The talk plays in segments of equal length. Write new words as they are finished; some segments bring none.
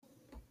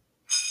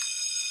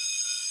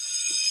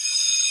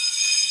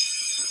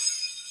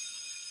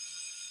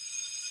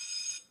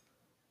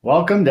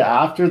Welcome to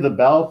After the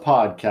Bell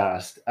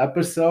Podcast,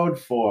 Episode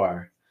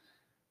 4.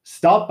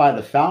 Stop by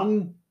the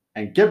fountain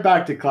and get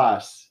back to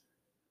class.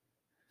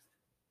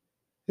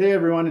 Hey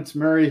everyone, it's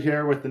Murray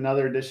here with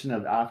another edition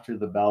of After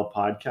the Bell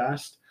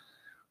Podcast.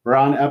 We're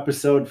on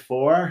Episode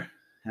 4,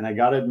 and I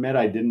gotta admit,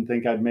 I didn't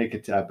think I'd make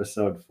it to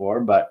Episode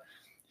 4, but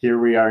here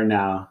we are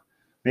now.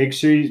 Make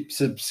sure you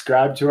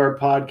subscribe to our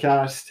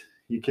podcast.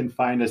 You can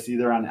find us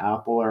either on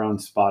Apple or on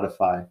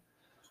Spotify.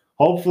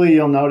 Hopefully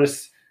you'll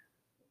notice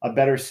a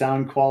better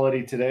sound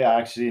quality today. I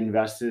actually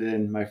invested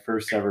in my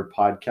first ever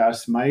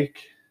podcast mic.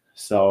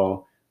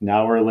 So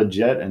now we're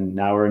legit and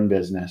now we're in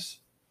business.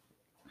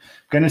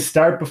 Going to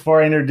start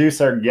before I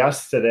introduce our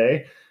guest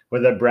today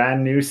with a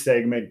brand new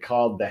segment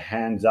called the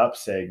Hands Up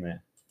segment.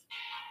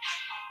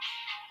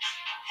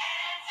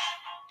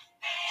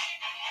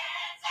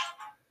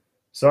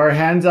 So our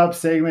Hands Up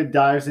segment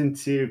dives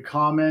into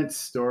comments,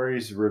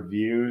 stories,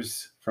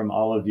 reviews from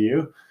all of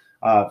you.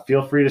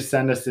 Feel free to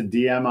send us a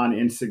DM on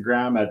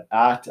Instagram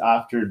at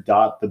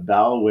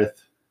after.thebell with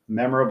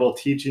memorable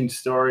teaching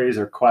stories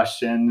or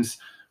questions,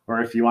 or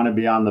if you want to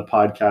be on the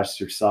podcast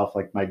yourself,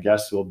 like my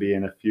guest will be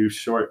in a few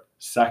short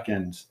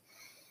seconds.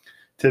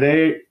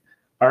 Today,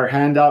 our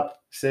Hand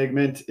Up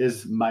segment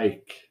is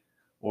Mike,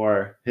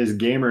 or his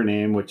gamer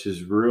name, which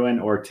is Ruin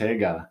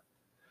Ortega.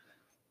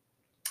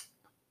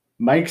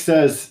 Mike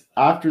says,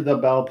 After the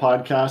Bell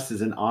podcast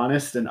is an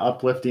honest and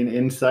uplifting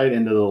insight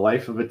into the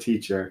life of a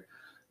teacher.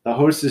 The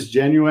host is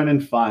genuine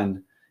and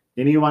fun.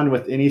 Anyone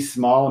with any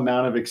small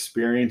amount of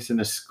experience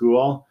in a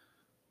school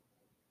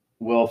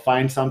will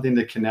find something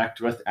to connect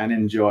with and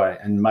enjoy.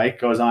 And Mike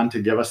goes on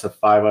to give us a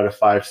 5 out of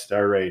 5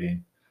 star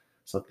rating.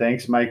 So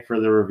thanks, Mike, for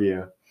the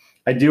review.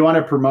 I do want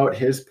to promote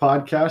his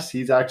podcast.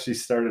 He's actually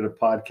started a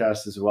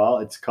podcast as well.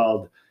 It's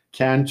called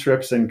Can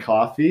Trips and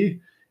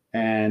Coffee.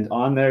 And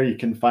on there, you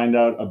can find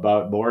out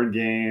about board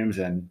games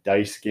and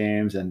dice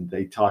games, and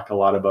they talk a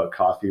lot about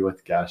coffee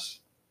with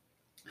guests.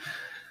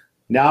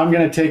 Now I'm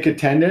going to take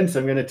attendance.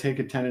 I'm going to take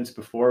attendance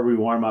before we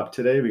warm up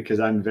today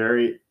because I'm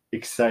very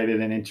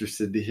excited and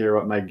interested to hear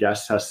what my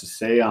guest has to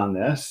say on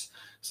this.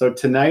 So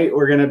tonight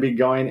we're going to be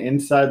going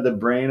inside the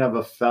brain of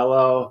a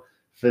fellow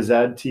phys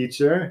ed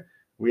teacher.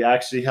 We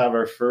actually have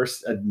our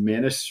first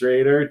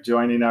administrator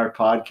joining our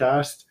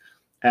podcast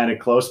and a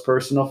close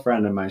personal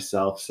friend of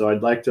myself. So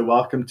I'd like to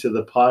welcome to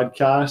the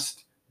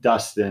podcast,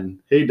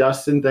 Dustin. Hey,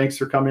 Dustin, thanks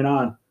for coming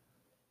on.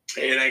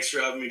 Hey, thanks for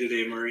having me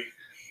today, Murray.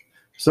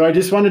 So I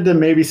just wanted to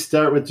maybe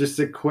start with just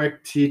a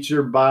quick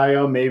teacher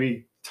bio,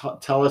 maybe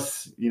tell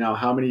us,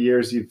 how many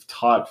years you've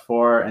taught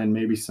for and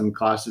maybe some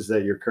classes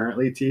that you're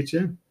currently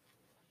teaching.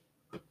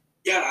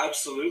 Yeah,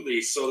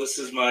 absolutely. So this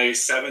is my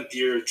 7th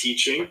year of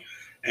teaching,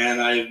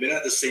 and I've been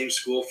at the same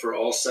school for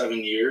all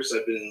 7 years.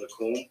 I've been in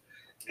Lacombe,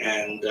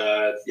 and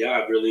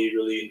I've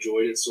really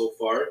enjoyed it so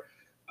far.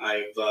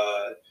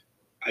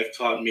 I've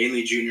taught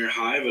mainly junior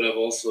high, but I've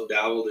also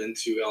dabbled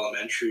into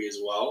elementary as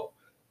well.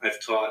 I've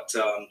taught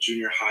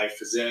junior high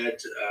phys ed,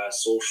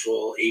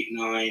 social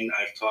 8-9.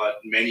 I've taught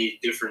many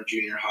different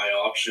junior high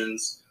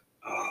options,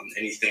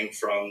 anything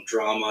from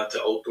drama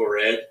to outdoor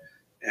ed.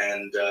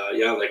 And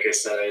like I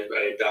said,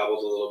 I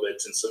dabbled a little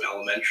bit in some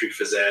elementary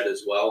phys ed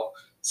as well.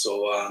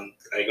 So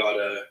I got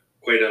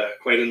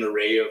quite an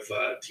array of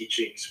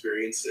teaching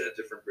experience at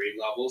different grade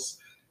levels.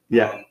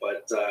 Yeah.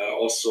 But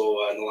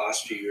also in the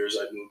last few years,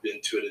 I've moved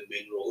into an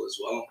admin role as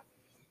well.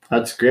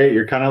 That's great.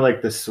 You're kind of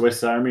like the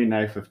Swiss Army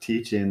knife of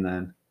teaching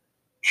then.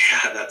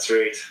 Yeah, that's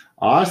right.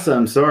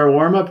 Awesome. So our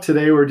warm-up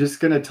today, we're just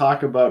going to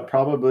talk about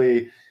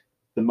probably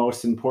the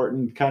most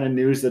important kind of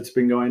news that's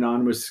been going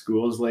on with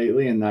schools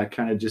lately, and that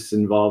kind of just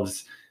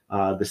involves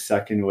the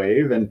second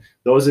wave. And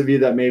those of you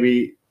that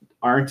maybe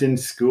aren't in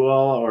school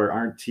or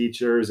aren't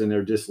teachers and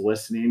they're just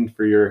listening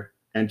for your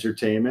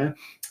entertainment,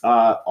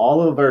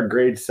 all of our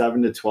grade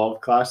 7 to 12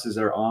 classes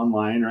are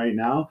online right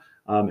now,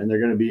 and they're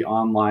going to be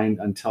online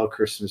until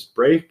Christmas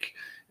break.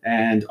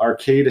 And our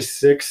K to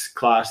 6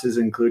 classes,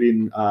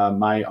 including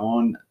my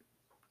own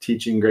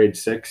teaching grade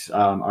 6,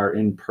 are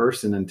in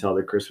person until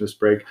the Christmas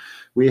break.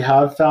 We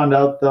have found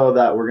out, though,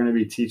 that we're going to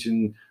be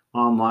teaching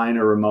online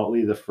or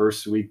remotely the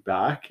first week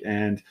back.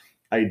 And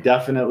I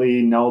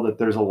definitely know that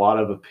there's a lot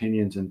of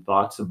opinions and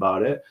thoughts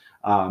about it.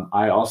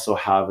 I also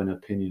have an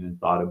opinion and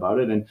thought about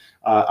it. And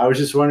I was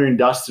just wondering,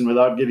 Dustin,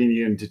 without getting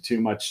you into too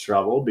much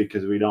trouble,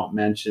 because we don't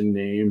mention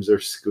names or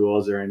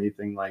schools or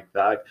anything like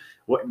that,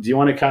 do you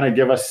want to kind of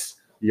give us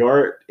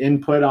your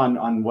input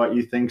on what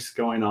you think's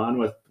going on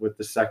with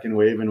the second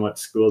wave and what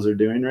schools are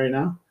doing right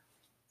now?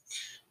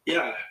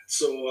 Yeah,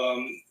 so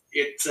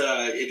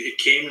it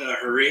came in a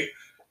hurry.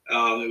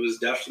 It was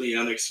definitely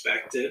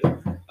unexpected.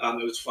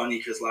 It was funny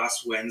because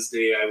last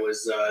Wednesday I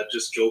was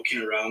just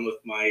joking around with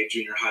my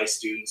junior high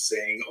students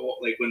saying,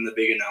 like when the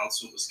big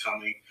announcement was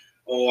coming,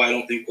 I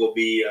don't think we'll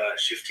be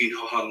shifting to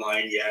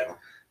online yet.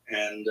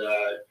 And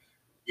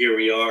here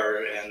we are,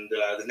 and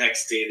the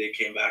next day they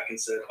came back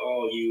and said,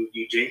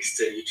 you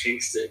jinxed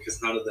it,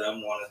 because none of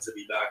them wanted to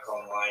be back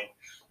online.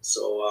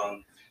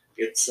 So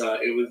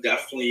it was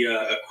definitely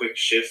a quick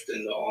shift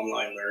into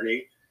online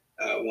learning.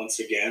 once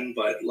again.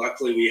 But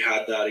luckily, we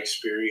had that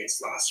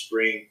experience last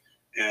spring,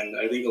 and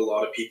I think a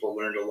lot of people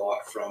learned a lot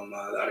from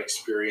that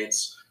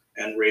experience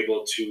and were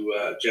able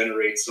to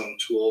generate some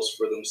tools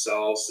for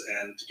themselves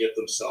and to get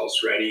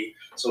themselves ready.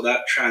 So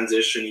that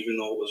transition, even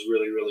though it was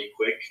really, really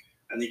quick,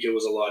 I think it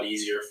was a lot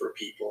easier for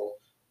people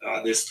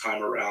this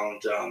time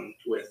around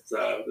with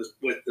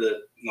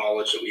the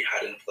knowledge that we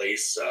had in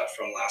place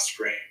from last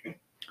spring.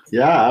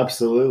 Yeah,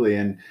 absolutely.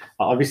 And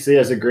obviously,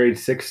 as a grade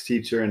 6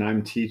 teacher, and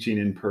I'm teaching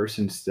in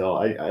person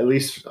still, at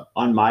least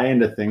on my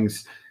end of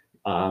things,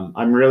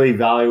 I'm really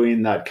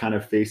valuing that kind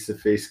of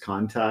face-to-face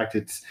contact.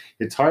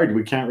 It's hard.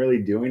 We can't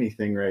really do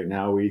anything right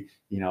now.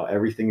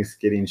 Everything is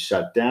getting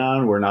shut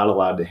down. We're not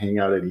allowed to hang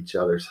out at each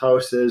other's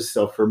houses.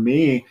 So for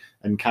me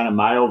and kind of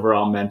my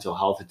overall mental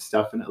health, it's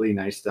definitely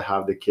nice to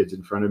have the kids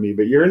in front of me.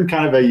 But you're in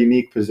kind of a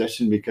unique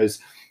position because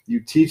you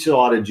teach a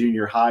lot of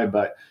junior high,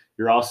 but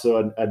you're also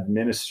an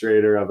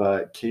administrator of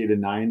a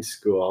K-9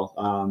 school.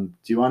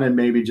 Do you want to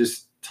maybe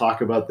just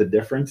talk about the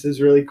differences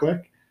really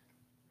quick?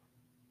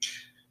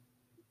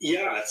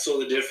 Yeah, so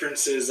the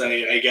difference is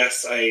I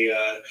guess I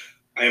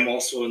am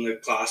also in the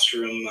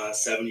classroom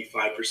 75%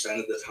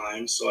 of the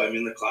time. So I'm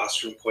in the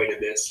classroom quite a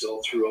bit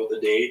still throughout the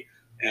day,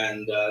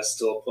 and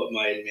still put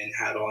my admin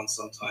hat on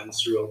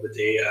sometimes throughout the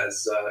day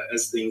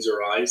as things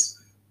arise.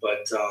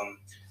 But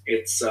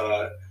it's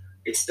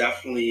it's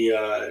definitely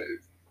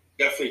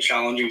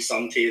challenging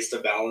some days to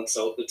balance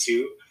out the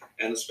two,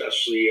 and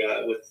especially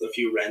with a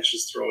few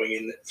wrenches thrown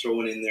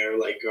in there,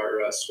 like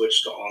our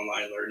switch to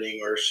online learning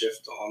or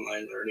shift to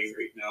online learning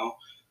right now.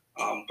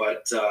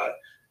 But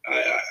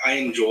I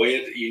enjoy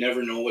it. You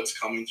never know what's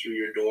coming through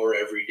your door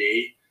every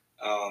day,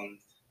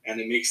 and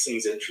it makes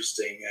things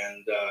interesting.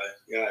 And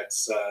yeah,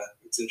 it's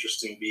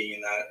interesting being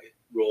in that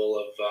role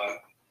of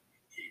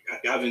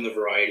having the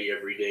variety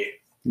every day.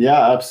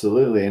 Yeah,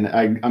 absolutely. And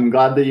I'm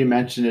glad that you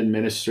mentioned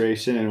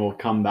administration, and we'll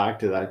come back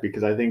to that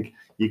because I think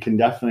you can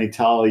definitely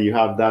tell you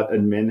have that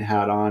admin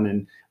hat on,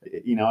 and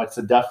it's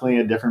definitely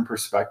a different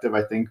perspective.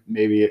 I think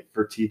maybe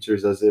for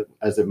teachers as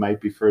it might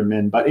be for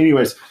admin. But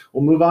anyways,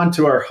 we'll move on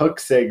to our hook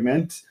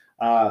segment.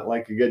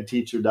 Like a good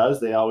teacher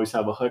does, they always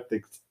have a hook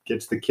that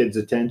gets the kids'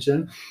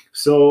 attention.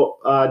 So,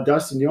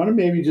 Dustin, you want to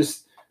maybe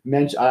just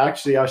mention? I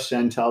actually asked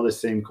Chantel the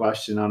same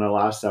question on our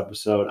last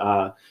episode.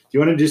 Do you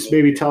want to just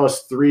maybe tell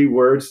us 3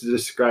 words to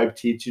describe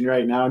teaching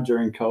right now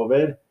during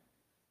COVID?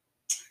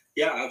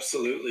 Yeah,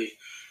 absolutely.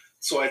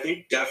 So I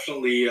think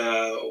definitely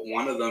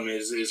one of them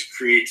is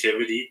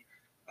creativity.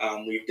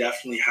 We've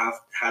definitely have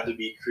had to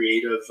be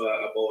creative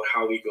about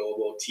how we go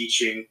about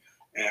teaching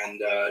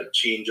and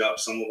change up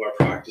some of our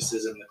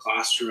practices in the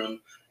classroom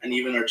and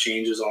even our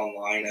changes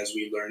online as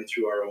we learn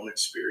through our own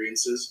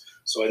experiences.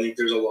 So I think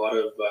there's a lot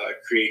of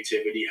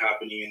creativity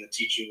happening in the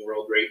teaching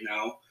world right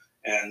now,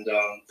 and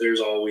there's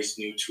always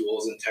new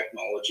tools and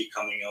technology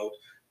coming out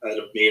that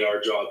have made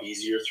our job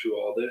easier through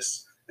all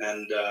this.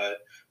 And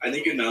I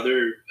think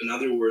another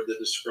word that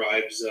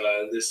describes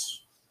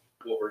this,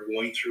 what we're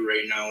going through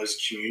right now,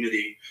 is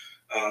community.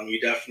 You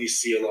definitely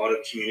see a lot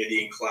of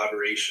community and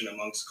collaboration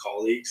amongst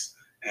colleagues,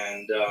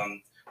 and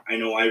I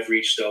know I've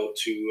reached out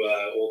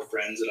to old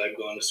friends that I've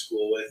gone to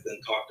school with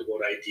and talked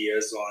about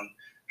ideas on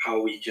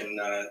how we can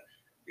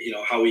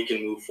how we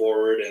can move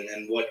forward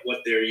and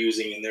what they're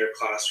using in their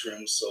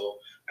classrooms. So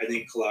I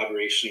think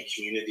collaboration and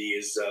community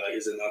is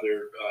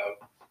another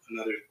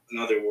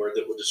word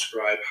that would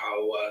describe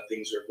how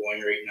things are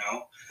going right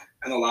now.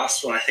 And the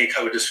last one I think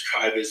I would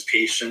describe is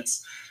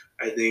patience.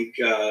 I think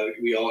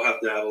we all have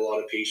to have a lot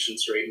of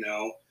patience right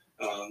now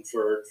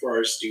for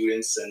our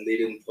students, and they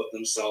didn't put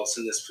themselves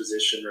in this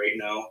position right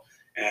now.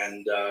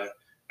 And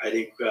I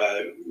think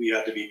we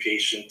have to be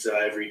patient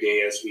every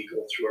day as we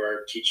go through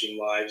our teaching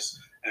lives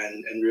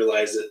and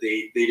realize that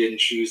they didn't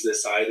choose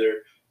this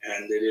either.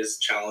 And it is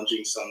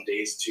challenging some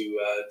days to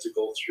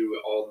go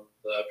through all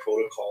the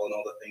protocol and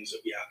all the things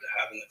that we have to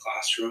have in the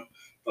classroom.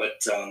 But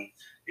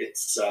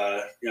it's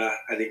yeah,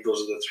 I think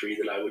those are the 3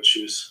 that I would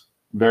choose.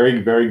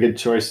 Very, very good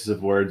choices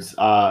of words.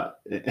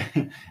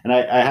 And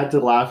I had to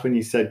laugh when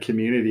you said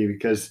community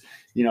because,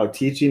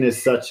 teaching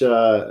is such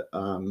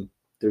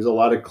there's a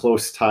lot of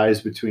close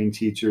ties between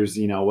teachers,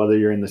 whether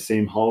you're in the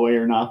same hallway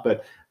or not,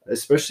 but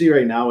especially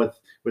right now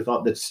with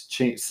all this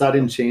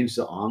sudden change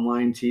to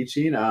online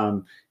teaching,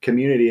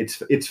 community,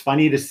 it's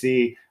funny to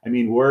see. I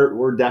mean,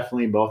 we're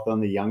definitely both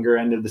on the younger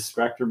end of the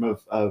spectrum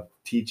of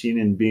teaching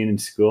and being in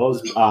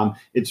schools.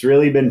 It's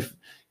really been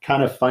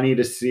kind of funny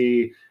to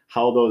see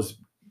how those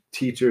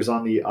teachers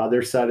on the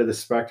other side of the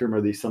spectrum,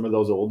 or some of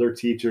those older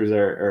teachers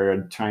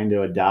are trying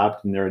to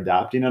adapt, and they're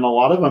adapting, and a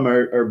lot of them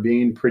are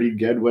being pretty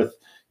good with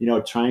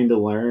trying to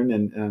learn,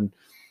 and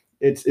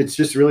it's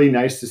just really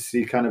nice to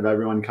see kind of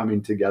everyone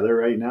coming together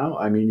right now.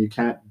 I mean, you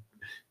can't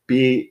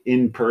be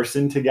in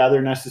person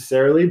together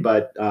necessarily,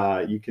 but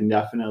you can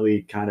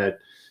definitely kind of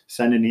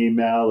send an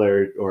email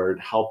or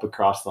help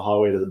across the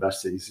hallway to the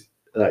best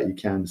that you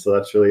can. So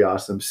that's really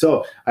awesome.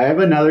 So I have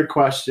another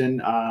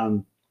question.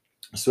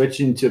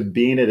 Switching to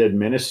being an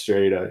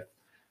administrative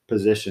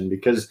position,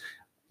 because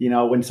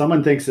when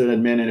someone thinks of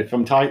admin, and if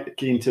I'm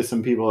talking to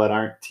some people that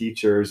aren't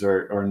teachers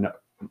or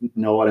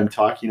know what I'm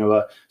talking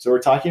about, so we're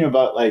talking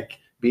about like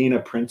being a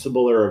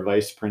principal or a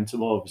vice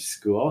principal of a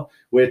school,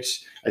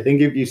 which I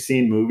think if you've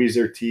seen movies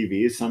or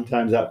TVs,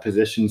 sometimes that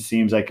position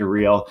seems like a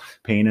real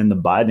pain in the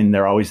butt, and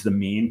they're always the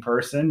mean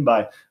person.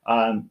 But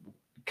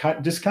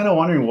just kind of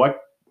wondering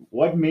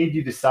what made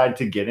you decide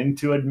to get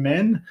into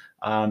admin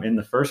in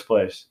the first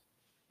place?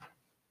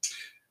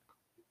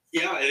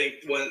 Yeah, I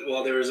think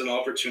there was an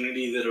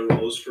opportunity that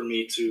arose for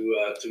me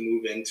to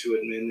move into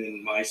admin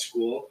in my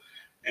school,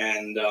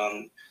 and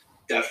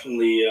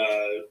definitely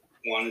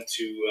wanted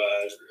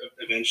to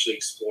eventually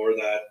explore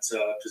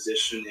that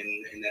position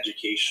in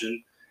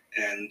education.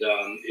 And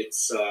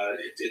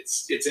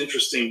it's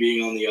interesting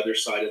being on the other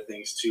side of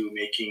things too,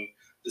 making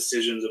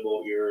decisions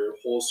about your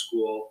whole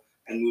school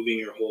and moving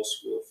your whole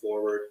school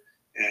forward.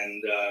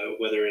 And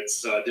whether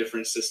it's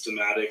different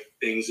systematic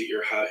things that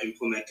you're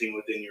implementing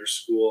within your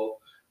school,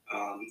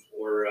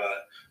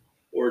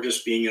 or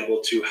just being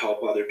able to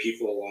help other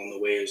people along the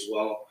way as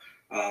well.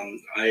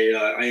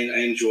 I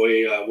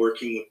enjoy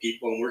working with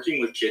people and working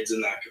with kids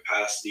in that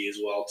capacity as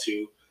well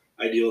too.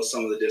 I deal with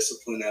some of the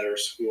discipline at our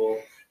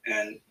school,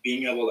 and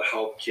being able to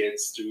help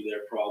kids through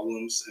their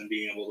problems and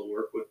being able to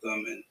work with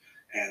them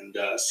and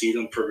see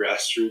them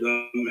progress through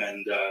them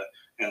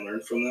and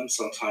learn from them.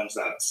 Sometimes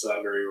that's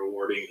very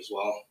rewarding as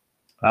well.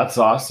 That's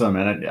awesome.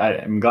 And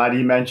I'm glad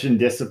you mentioned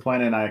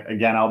discipline. And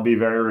I'll be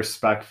very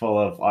respectful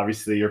of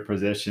obviously your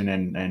position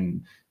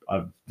and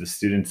of the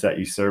students that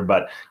you serve,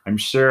 but I'm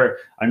sure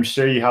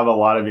you have a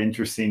lot of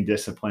interesting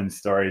discipline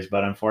stories,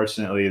 but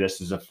unfortunately this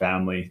is a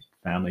family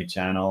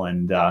channel.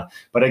 And,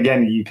 but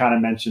again, you kind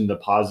of mentioned the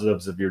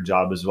positives of your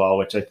job as well,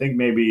 which I think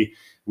maybe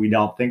we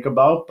don't think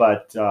about,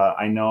 but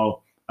I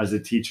know as a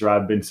teacher,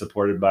 I've been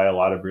supported by a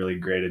lot of really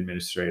great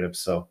administrators.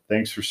 So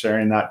thanks for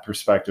sharing that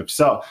perspective.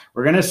 So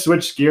we're going to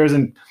switch gears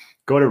and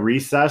go to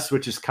recess,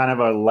 which is kind of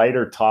a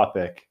lighter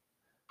topic.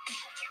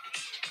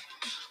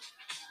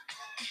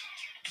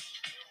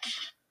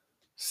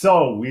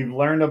 So we've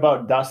learned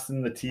about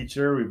Dustin, the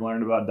teacher. We've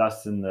learned about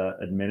Dustin, the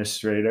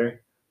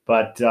administrator.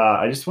 But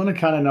I just want to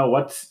kind of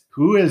know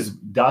who is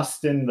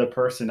Dustin, the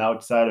person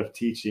outside of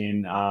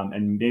teaching,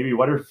 and maybe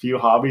what are a few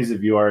hobbies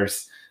of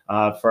yours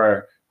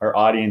for our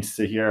audience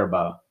to hear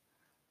about?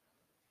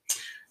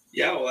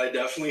 Yeah, well, I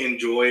definitely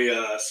enjoy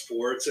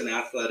sports and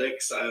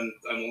athletics. I'm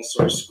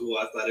also a school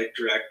athletic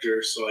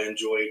director, so I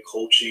enjoy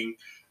coaching.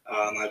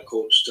 I've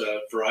coached a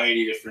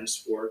variety of different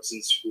sports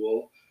in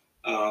school,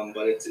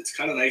 but it's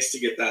kind of nice to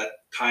get that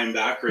time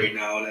back right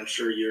now, and I'm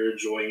sure you're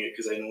enjoying it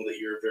because I know that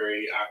you're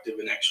very active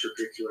in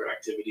extracurricular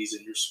activities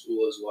in your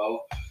school as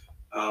well.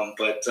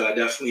 But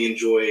definitely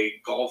enjoy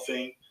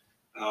golfing.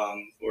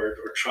 Or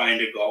trying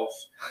to golf.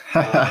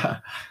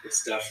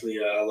 It's definitely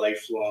a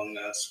lifelong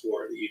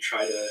sport that you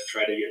try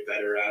to get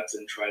better at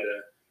and try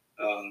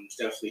to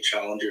definitely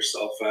challenge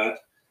yourself at.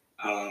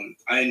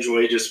 I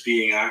enjoy just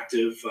being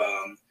active.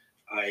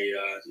 I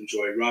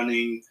enjoy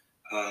running.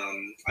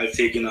 I've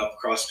taken up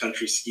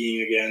cross-country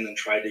skiing again and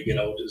tried to get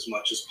out as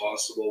much as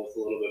possible with a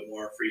little bit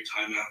more free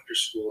time after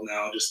school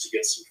now, just to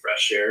get some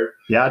fresh air.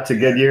 Yeah, it's a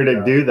good year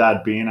to do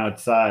that, being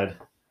outside.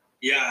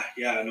 Yeah,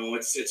 no,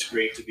 it's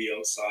great to be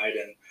outside,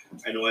 and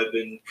I know I've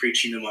been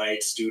preaching to my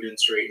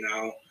students right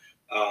now.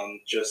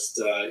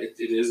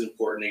 It is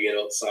important to get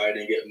outside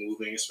and get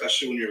moving,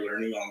 especially when you're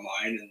learning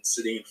online and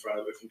sitting in front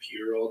of a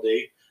computer all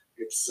day.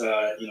 It's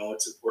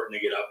it's important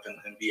to get up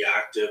and be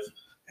active,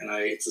 and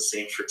it's the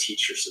same for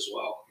teachers as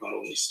well. Not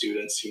only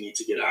students, you need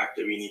to get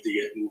active, you need to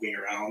get moving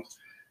around,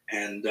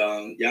 and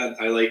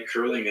I like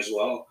curling as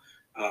well.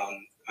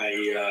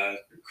 I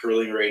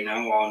curling right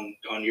now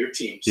on your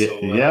team. So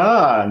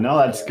no,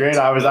 that's great.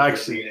 I was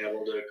actually being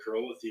able to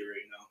curl with you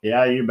right now.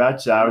 Yeah, you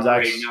betcha. I was Not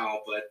actually right now,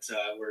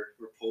 but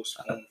we're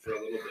postponed for a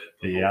little bit.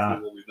 But yeah,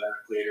 hopefully we'll be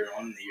back later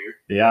on in the year.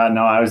 Yeah,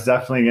 no, I was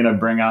definitely gonna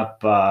bring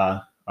up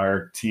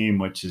our team,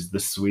 which is the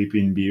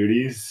Sweeping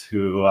Beauties,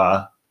 who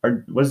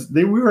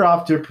we were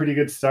off to a pretty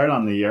good start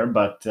on the year,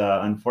 but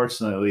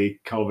unfortunately,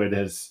 COVID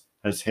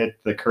has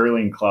hit the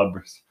curling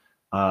clubs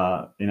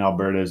in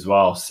Alberta as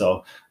well.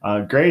 So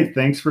great,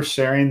 thanks for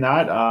sharing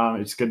that.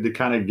 It's good to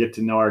kind of get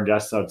to know our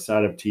guests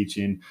outside of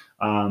teaching.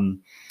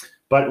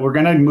 But we're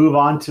going to move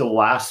on to the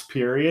last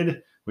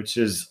period, which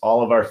is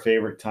all of our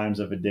favorite times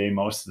of the day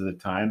most of the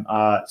time.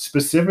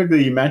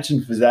 Specifically, you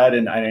mentioned phys ed,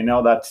 and I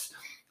know that's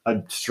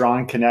a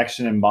strong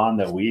connection and bond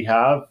that we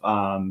have.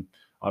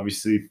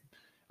 Obviously,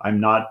 I'm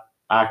not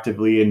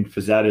actively in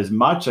phys ed as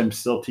much. I'm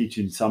still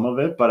teaching some of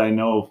it, but I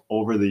know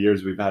over the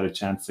years we've had a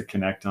chance to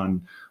connect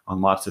on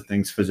lots of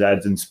things phys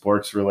ed and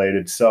sports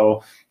related.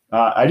 So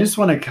I just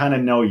want to kind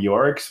of know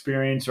your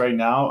experience right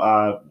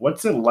now.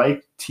 What's it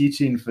like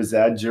teaching phys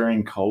ed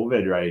during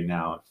COVID right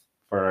now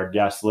for our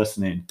guests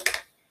listening?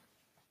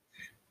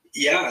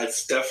 Yeah,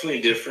 it's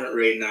definitely different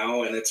right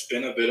now, and it's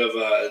been a bit of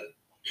a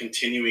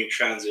continuing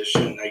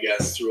transition, I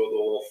guess, throughout the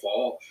whole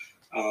fall.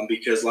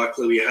 Because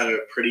luckily we had a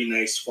pretty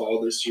nice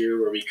fall this year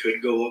where we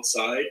could go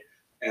outside,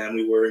 and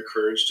we were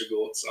encouraged to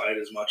go outside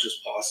as much as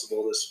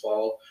possible this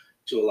fall.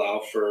 to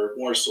allow for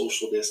more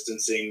social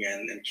distancing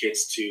and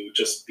kids to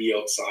just be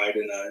outside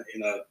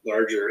in a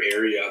larger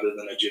area other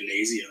than a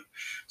gymnasium.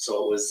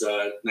 So it was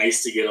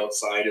nice to get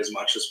outside as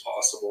much as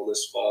possible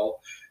this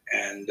fall,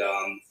 and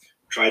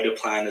tried to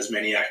plan as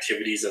many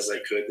activities as I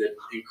could that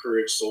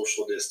encourage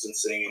social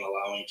distancing and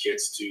allowing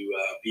kids to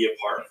be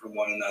apart from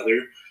one another.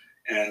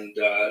 And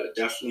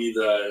definitely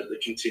the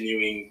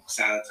continuing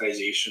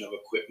sanitization of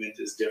equipment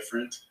is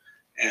different.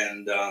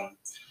 And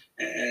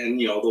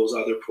those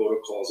other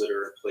protocols that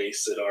are in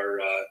place that are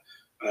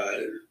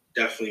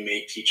definitely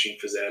make teaching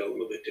phys ed a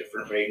little bit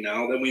different right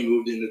now. Then we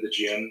moved into the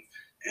gym,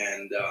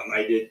 and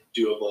I did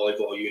do a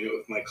volleyball unit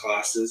with my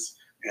classes,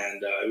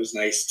 and it was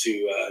nice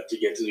to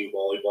get to do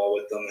volleyball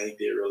with them. I think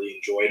they really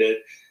enjoyed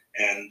it.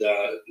 And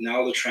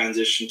now the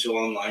transition to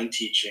online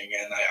teaching,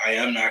 and I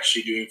am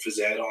actually doing phys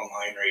ed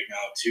online right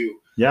now too.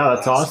 Yeah,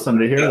 that's awesome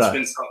to hear that.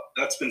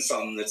 That's been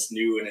something that's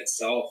new in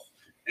itself,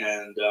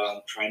 and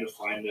trying to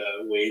find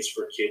ways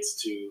for kids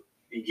to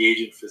engage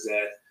in phys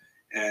ed.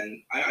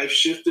 And I've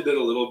shifted it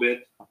a little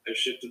bit. I've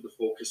shifted the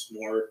focus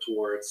more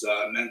towards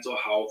mental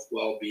health,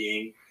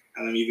 well-being,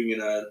 and I'm even going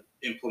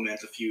to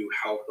implement a few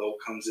health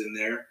outcomes in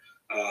there,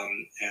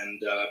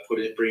 and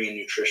bring in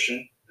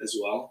nutrition as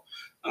well.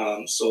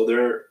 So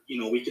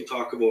we can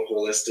talk about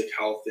holistic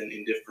health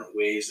in different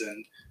ways,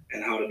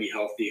 and how to be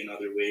healthy in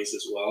other ways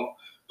as well.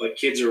 But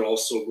kids are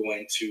also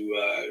going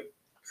to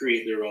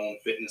create their own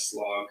fitness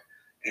log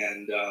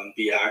and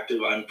be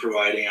active. I'm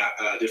providing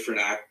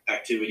different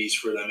activities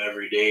for them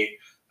every day,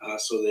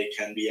 so they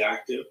can be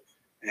active,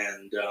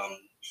 and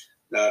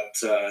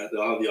that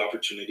they'll have the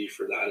opportunity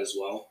for that as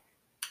well.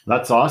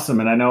 That's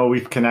awesome. And I know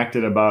we've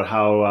connected about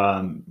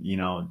how,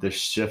 this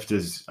shift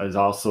has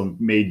also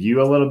made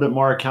you a little bit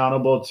more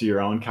accountable to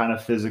your own kind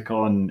of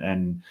physical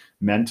and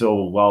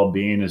mental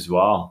well-being as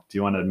well. Do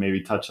you want to maybe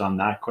touch on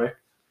that quick?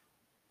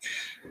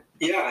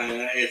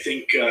 Yeah, I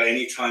think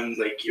anytime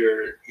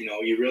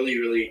you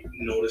really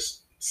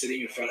notice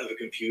sitting in front of a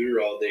computer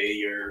all day,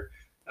 you're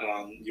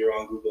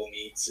on Google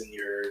Meets and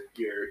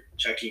you're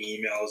checking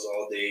emails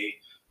all day.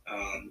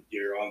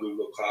 You're on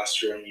Google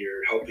Classroom,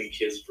 you're helping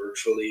kids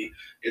virtually.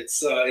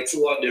 It's a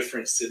lot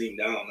different sitting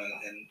down,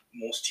 and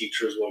most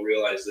teachers will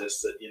realize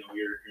this, that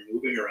you're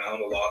moving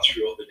around a lot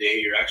throughout the day.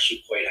 You're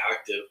actually quite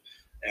active,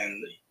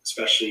 and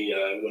especially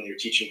when you're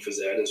teaching phys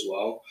ed as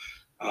well.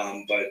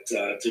 But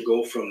to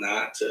go from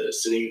that to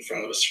sitting in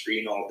front of a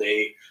screen all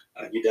day,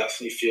 you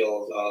definitely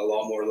feel a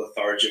lot more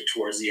lethargic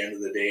towards the end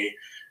of the day,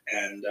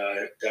 and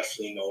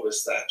definitely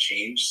notice that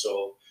change.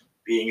 So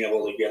being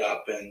able to get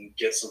up and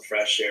get some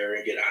fresh air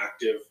and get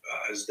active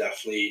has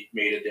definitely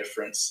made a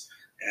difference.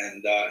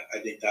 And I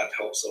think that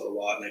helps out a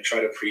lot. And I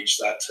try to preach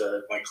that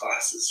to my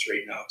classes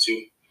right now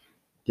too.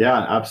 Yeah,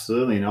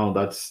 absolutely. No,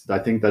 I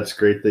think that's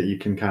great that you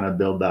can kind of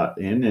build that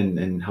in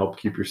and help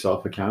keep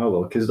yourself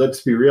accountable. Because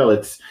let's be real,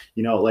 it's,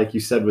 like you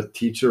said, with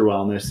teacher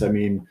wellness, I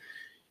mean,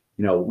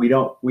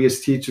 we as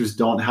teachers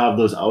don't have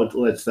those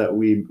outlets that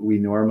we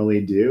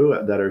normally do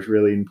that are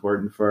really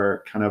important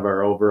for kind of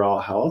our overall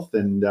health.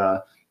 And,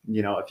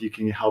 if you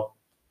can help,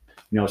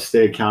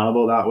 stay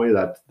accountable that way,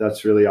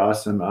 that's really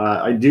awesome.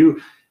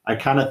 I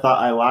kind of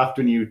thought, I laughed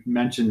when you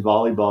mentioned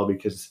volleyball,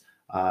 because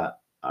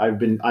I've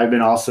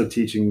been also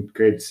teaching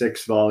grade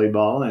 6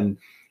 volleyball, and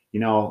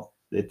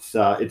it's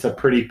a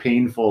pretty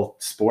painful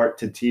sport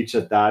to teach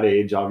at that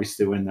age,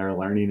 obviously when they're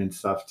learning and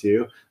stuff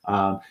too.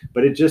 But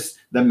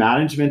the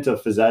management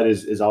of phys ed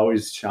is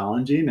always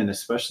challenging, and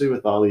especially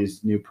with all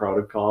these new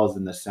protocols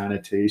and the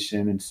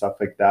sanitation and stuff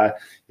like that.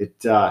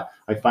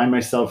 I find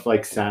myself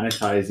like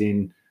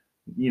sanitizing,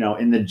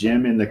 in the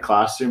gym, in the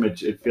classroom.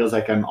 It feels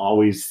like I'm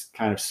always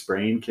kind of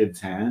spraying kids'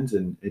 hands,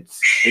 and it's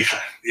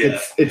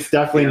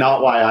definitely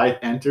not why I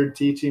entered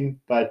teaching,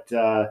 but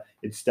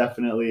it's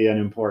definitely an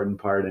important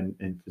part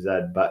in phys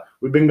ed. But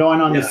we've been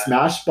going on the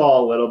Smash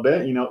Ball a little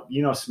bit.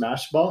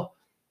 Smash Ball?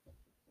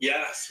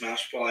 Yeah,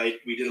 Smash Ball.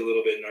 We did a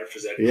little bit in our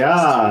phys ed.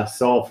 Yeah,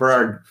 so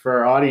for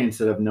our audience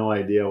that have no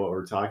idea what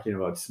we're talking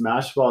about,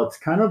 Smash Ball, it's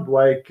kind of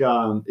like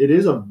it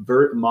is a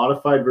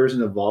modified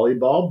version of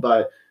volleyball,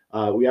 but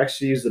we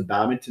actually use the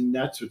badminton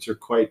nets, which are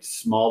quite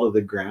small to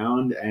the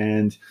ground,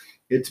 and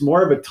it's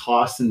more of a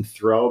toss and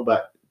throw,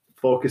 but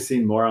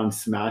focusing more on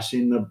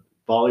smashing the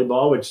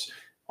volleyball, which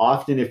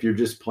often, if you're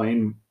just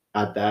playing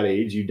at that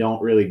age, you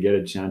don't really get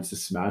a chance to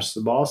smash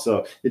the ball.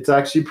 So it's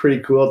actually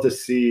pretty cool to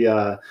see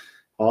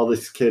all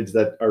these kids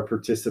that are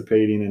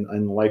participating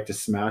and like to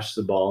smash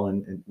the ball,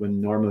 and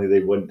when normally they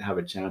wouldn't have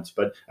a chance.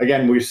 But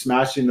again, we're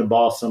smashing the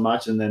ball so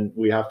much, and then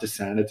we have to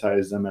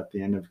sanitize them at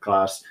the end of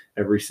class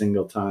every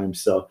single time.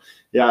 So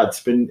yeah,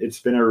 it's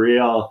been a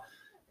real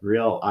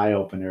eye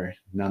opener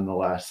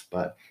nonetheless.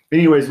 But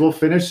anyways, we'll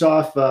finish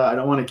off. I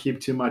don't want to keep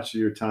too much of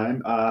your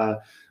time. I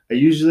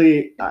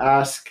usually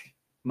ask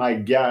my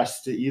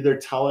guests to either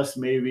tell us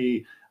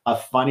maybe a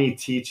funny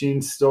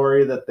teaching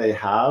story that they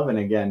have. And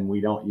again,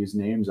 we don't use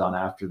names on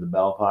After the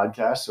Bell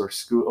podcast or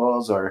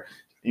schools or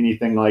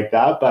anything like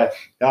that. But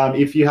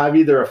if you have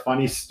either a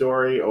funny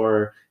story,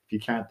 or if you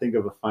can't think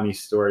of a funny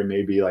story,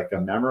 maybe like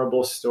a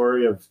memorable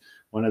story of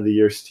one of the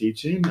years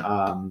teaching,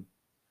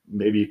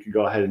 maybe you could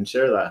go ahead and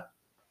share that.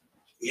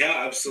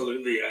 Yeah,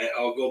 absolutely.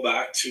 I'll go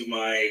back to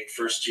my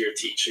first year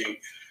teaching,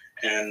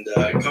 and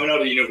coming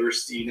out of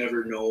university, you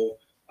never know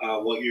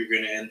what you're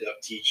going to end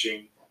up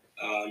teaching.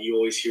 You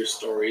always hear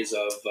stories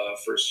of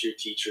first year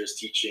teachers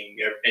teaching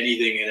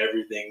anything and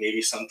everything,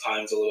 maybe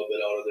sometimes a little bit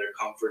out of their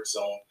comfort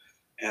zone.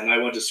 And I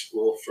went to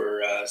school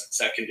for a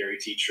secondary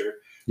teacher.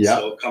 Yeah.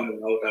 So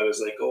coming out, I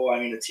was like, oh, I'm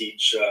going to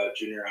teach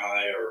junior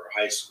high or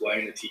high school.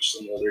 I'm going to teach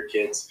some older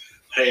kids.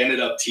 I ended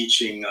up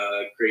teaching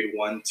grade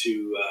 1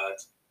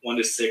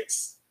 to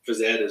 6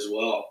 phys ed as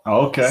well.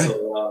 Okay.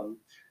 So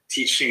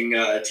teaching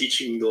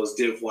those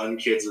Div 1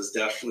 kids was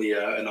definitely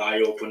an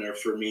eye opener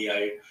for me.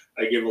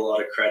 I give a lot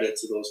of credit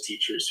to those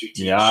teachers who teach.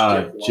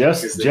 Yeah, Div 1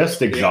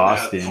 just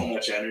exhausting. They have so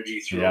much energy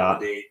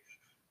throughout the day.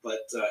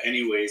 But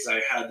anyways,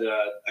 I had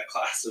a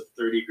class of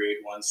 30 grade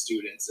 1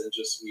 students and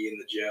just me in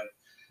the gym.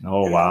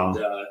 Oh, wow.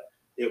 And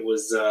it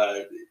was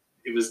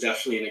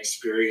definitely an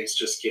experience.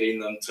 Just getting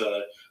them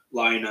to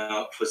line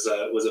up was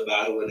a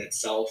battle in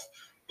itself.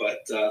 But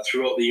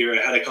throughout the year,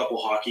 I had a couple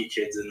hockey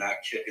kids in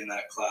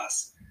that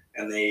class,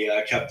 and they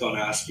kept on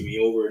asking me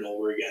over and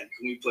over again,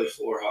 "Can we play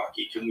floor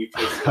hockey? Can we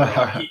play floor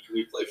hockey? Can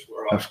we play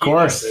floor hockey?" Of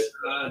course. And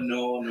I said,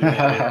 "No,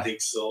 I don't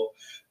think so,"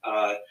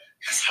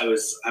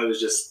 because I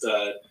was just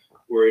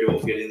worried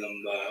about getting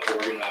them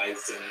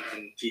organized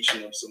and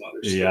teaching them some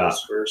other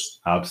skills first.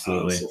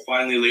 Absolutely. So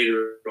finally,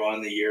 later on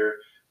in the year,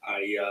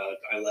 I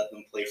let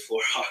them play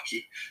floor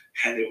hockey,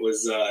 and it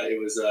was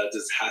a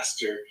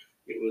disaster.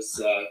 It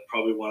was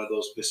probably one of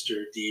those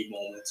Mr. D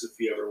moments if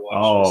you ever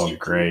watched Mr. D.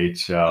 Great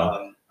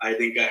show. I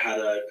think I had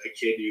a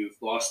kid who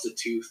lost a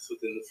tooth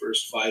within the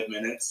first 5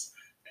 minutes,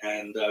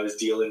 and I was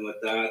dealing with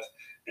that,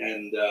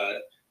 and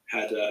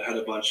had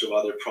a bunch of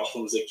other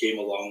problems that came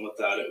along with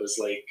that. It was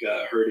like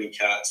herding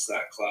cats,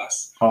 that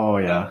class. Oh,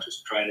 yeah.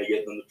 Just trying to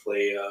get them to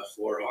play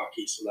floor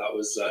hockey. So that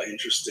was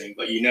interesting.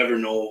 But you never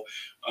know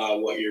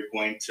what you're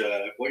going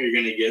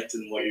to get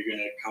and what you're going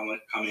to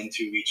come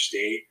into each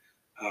day.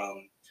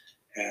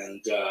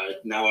 And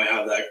now I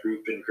have that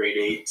group in grade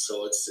 8,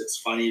 so it's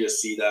funny to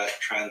see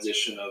that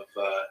transition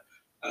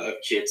of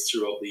kids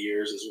throughout the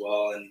years as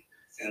well, and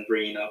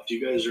bringing up. Do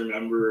you guys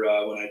remember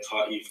when I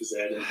taught you phys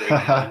ed in grade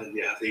 9? And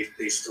yeah,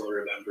 they still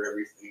remember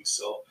everything.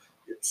 So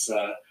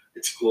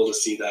it's cool to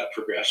see that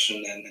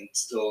progression and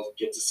still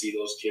get to see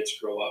those kids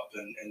grow up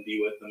and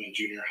be with them in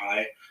junior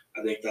high.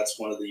 I think that's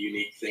one of the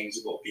unique things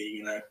about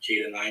being in a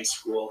K-9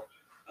 school.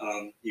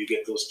 You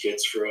get those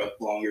kids for a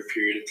longer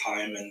period of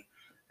time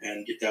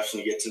and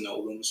definitely get to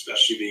know them,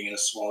 especially being in a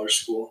smaller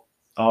school.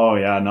 Oh,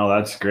 yeah, no,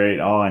 that's great.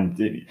 Oh,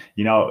 and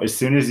as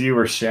soon as you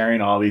were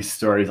sharing all these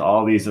stories,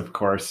 all these, of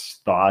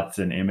course, thoughts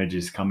and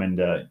images come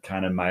into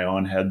kind of my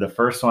own head. The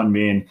first one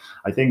being,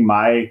 I think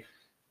my,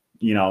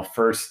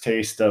 first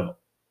taste of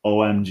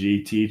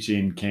OMG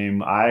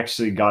teaching I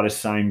actually got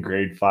assigned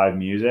grade 5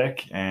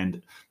 music.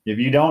 And if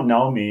you don't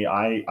know me,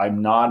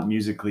 I'm not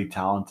musically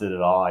talented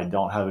at all. I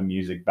don't have a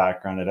music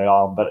background at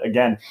all. But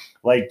again,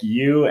 like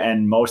you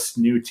and most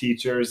new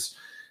teachers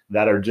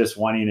that are just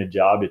wanting a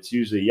job, it's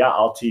usually,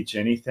 I'll teach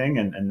anything.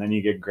 And then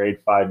you get grade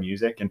 5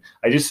 music. And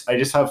I just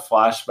have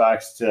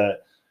flashbacks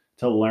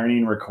to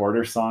learning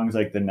recorder songs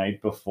like the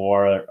night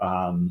before,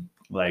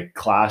 like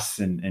class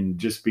and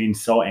just being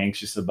so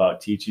anxious about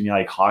teaching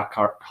like hot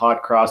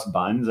cross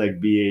buns, like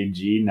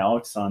BAG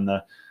notes on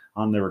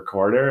the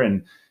recorder.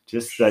 And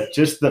just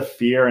the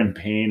fear and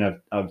pain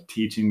of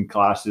teaching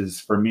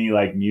classes for me,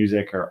 like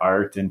music or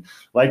art. And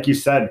like you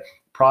said,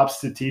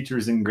 props to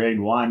teachers in grade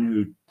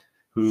 1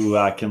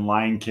 who can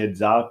line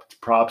kids up.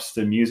 Props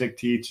to music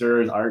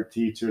teachers, art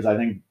teachers. I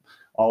think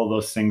all of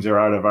those things are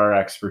out of our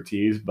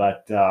expertise,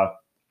 but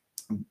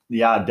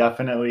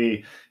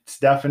definitely. It's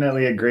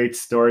definitely a great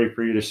story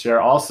for you to share.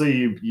 Also,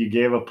 you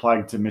gave a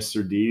plug to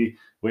Mr. D,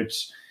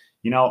 which,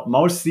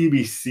 most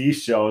CBC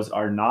shows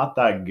are not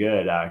that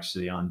good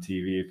actually on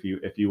TV.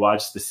 If you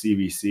watch the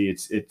CBC,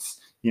 it's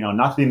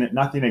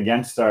nothing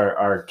against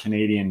our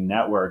Canadian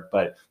network,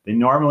 but they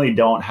normally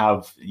don't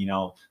have,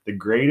 the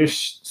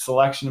greatest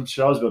selection of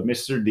shows. But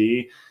Mr.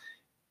 D,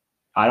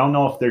 I don't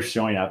know if they're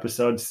showing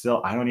episodes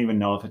still. I don't even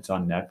know if it's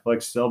on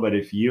Netflix still, but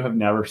if you have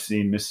never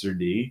seen Mr.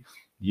 D,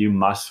 you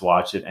must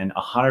watch it, and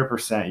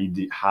 100%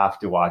 you have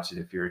to watch it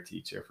if you're a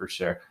teacher, for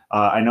sure.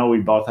 I know we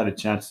both had a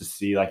chance to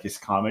see like his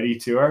comedy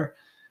tour.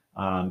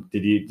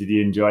 Did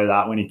you enjoy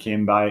that when he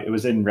came by? It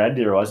was in Red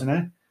Deer, wasn't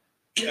it?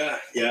 Yeah,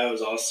 it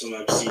was awesome.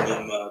 I've seen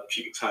him a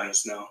few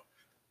times now.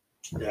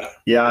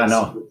 I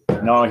know.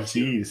 No,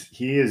 he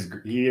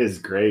is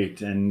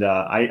great, and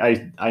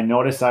I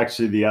noticed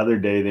actually the other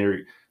day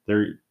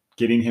they're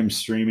getting him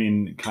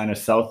streaming kind of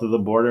south of the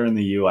border in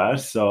the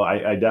US. So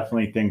I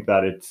definitely think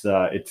that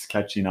it's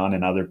catching on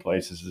in other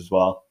places as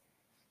well.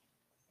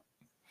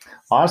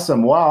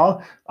 Awesome.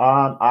 Well,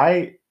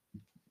 I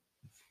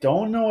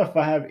don't know if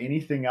I have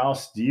anything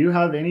else. Do you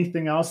have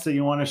anything else that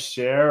you want to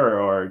share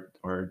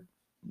or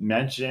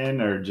mention,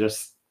 or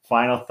just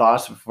final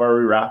thoughts before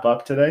we wrap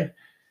up today?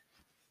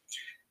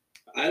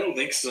 I don't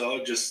think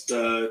so. Just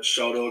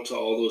shout out to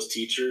all those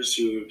teachers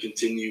who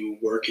continue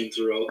working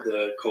throughout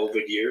the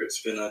COVID year.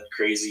 It's been a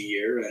crazy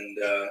year, and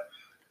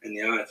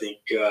yeah, I think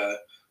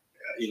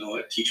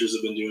teachers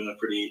have been doing a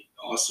pretty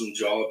awesome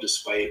job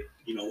despite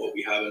what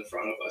we have in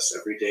front of us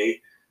every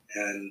day.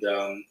 And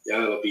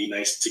yeah, it'll be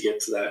nice to get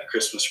to that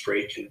Christmas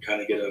break and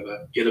kind of get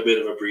a bit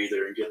of a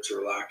breather and get to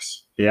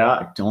relax.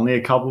 Yeah, only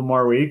a couple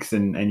more weeks,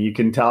 and you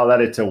can tell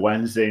that it's a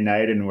Wednesday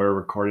night and we're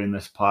recording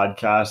this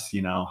podcast,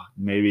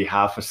 maybe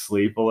half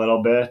asleep a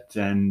little bit.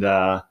 And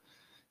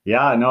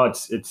yeah, no,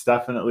 it's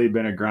definitely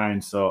been a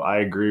grind. So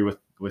I agree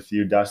with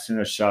you, Dustin.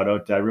 A shout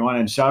out to everyone,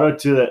 and shout out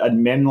to the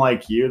admin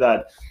like you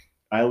that,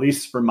 at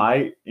least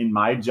in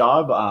my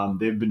job,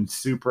 they've been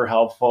super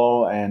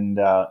helpful and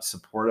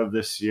supportive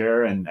this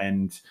year.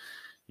 And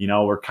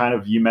we're kind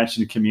of, you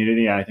mentioned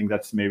community, and I think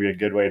that's maybe a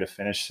good way to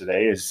finish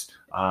today is,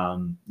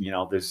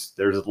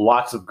 there's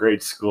lots of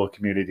great school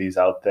communities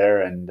out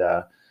there. And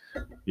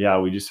yeah,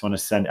 we just want to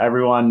send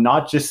everyone,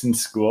 not just in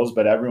schools,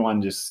 but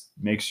everyone, just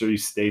make sure you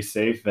stay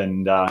safe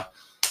and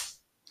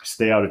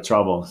stay out of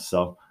trouble.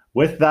 So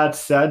with that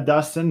said,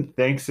 Dustin,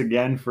 thanks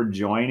again for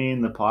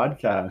joining the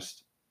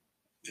podcast.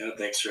 Yeah,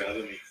 thanks for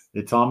having me.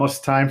 It's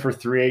almost time for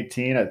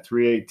 318. At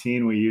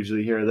 318, we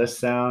usually hear this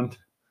sound.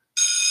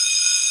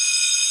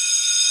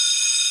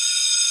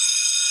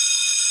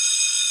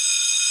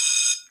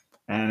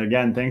 And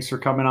again, thanks for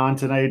coming on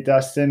tonight,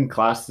 Dustin.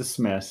 Class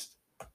dismissed.